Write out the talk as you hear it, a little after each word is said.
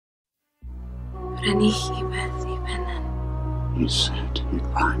You said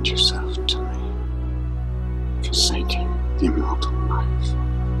you'd bind yourself to me, forsaking the immortal life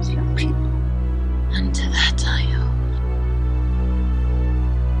of your people. And to that I hold.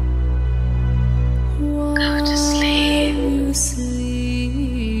 Go to sleep.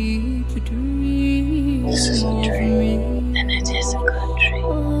 This is a dream. Then it is a good dream.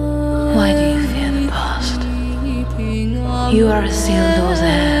 Why do you fear the past? You are a Isildur's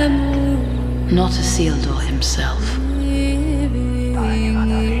heir, not a Isildur himself.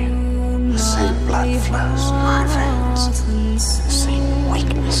 The same blood flows in my veins. The same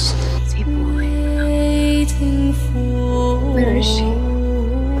weakness. Where is she?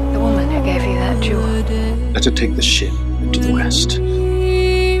 The woman who gave you that jewel. Let her take the ship into the west.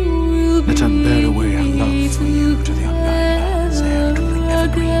 Let her bear away her love for you to the undying lands there to bring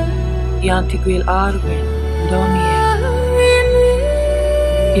evergreen. Aragorn and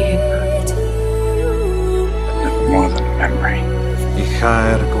Never more than a memory.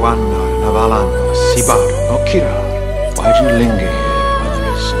 Ichair Gwannar Navalan Sibar Okira. Why do you linger here when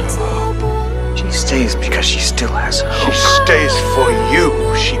there is no hope? She stays because she still has hope. She stays for you.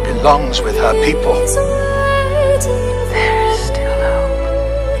 She belongs with her people. There is still hope.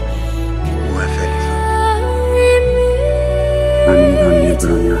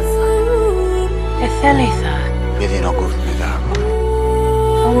 Ethelitha.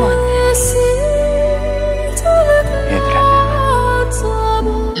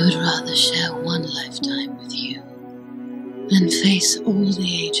 I would rather share one lifetime with you than face all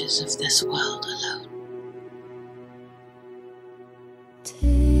the ages of this world alone.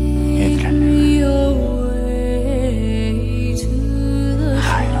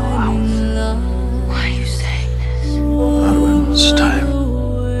 Why are you saying this? Arwen's time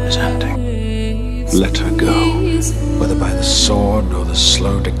is ending. Let her go. Whether by the sword or the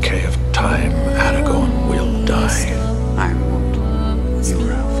slow decay of time, Aragorn will die. I'm mortal. You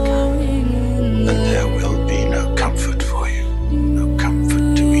are elf. And there will be no comfort for you. No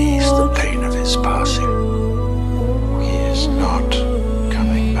comfort to ease the pain of his passing. He is not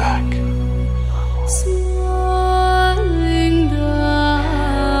coming back.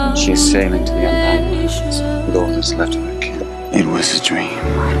 She is sailing to the undying lands with all that's left of her kin. It was a dream.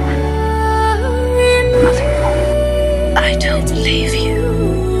 Nothing more. I don't believe you.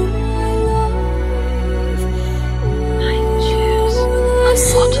 I choose a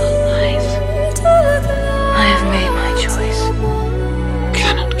mortal life. I have made my choice. You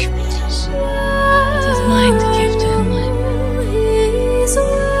cannot give me this. It is mine to give to whom I will.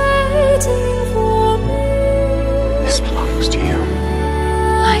 This belongs to you.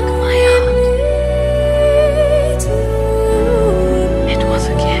 Like my heart. It was a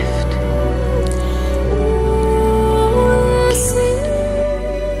gift.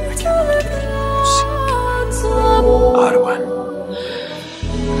 I cannot give you what you seek. Arwen.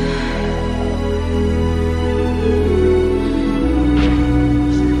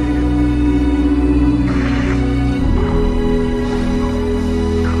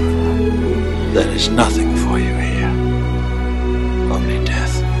 There is nothing for you here. Only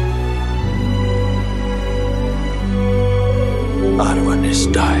death. Arwen is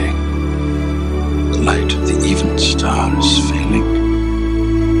dying. The light of the even star is failing.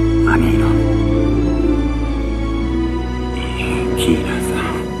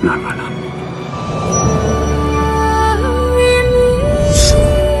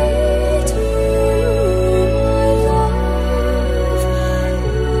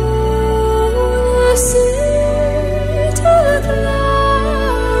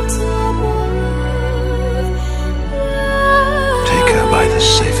 Take her by the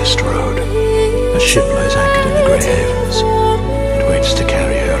safest road. A ship lies anchored in the Grey Havens. It waits to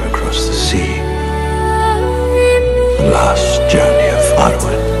carry her across the sea. The last journey of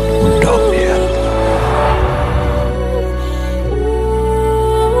Arwen and Domnir.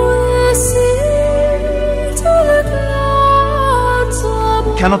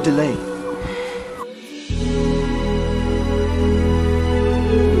 Cannot delay.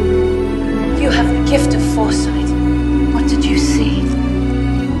 You have the gift of foresight. What did you see?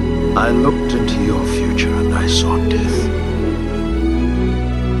 I looked into your future and I saw death.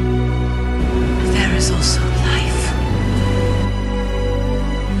 There is also life.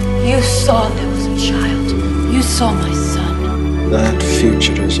 You saw there was a child. You saw my son. That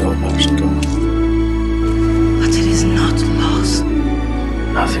future is almost gone. But it is not lost.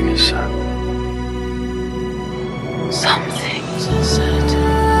 Nothing is certain. Some things are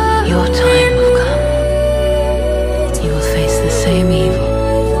certain. Your time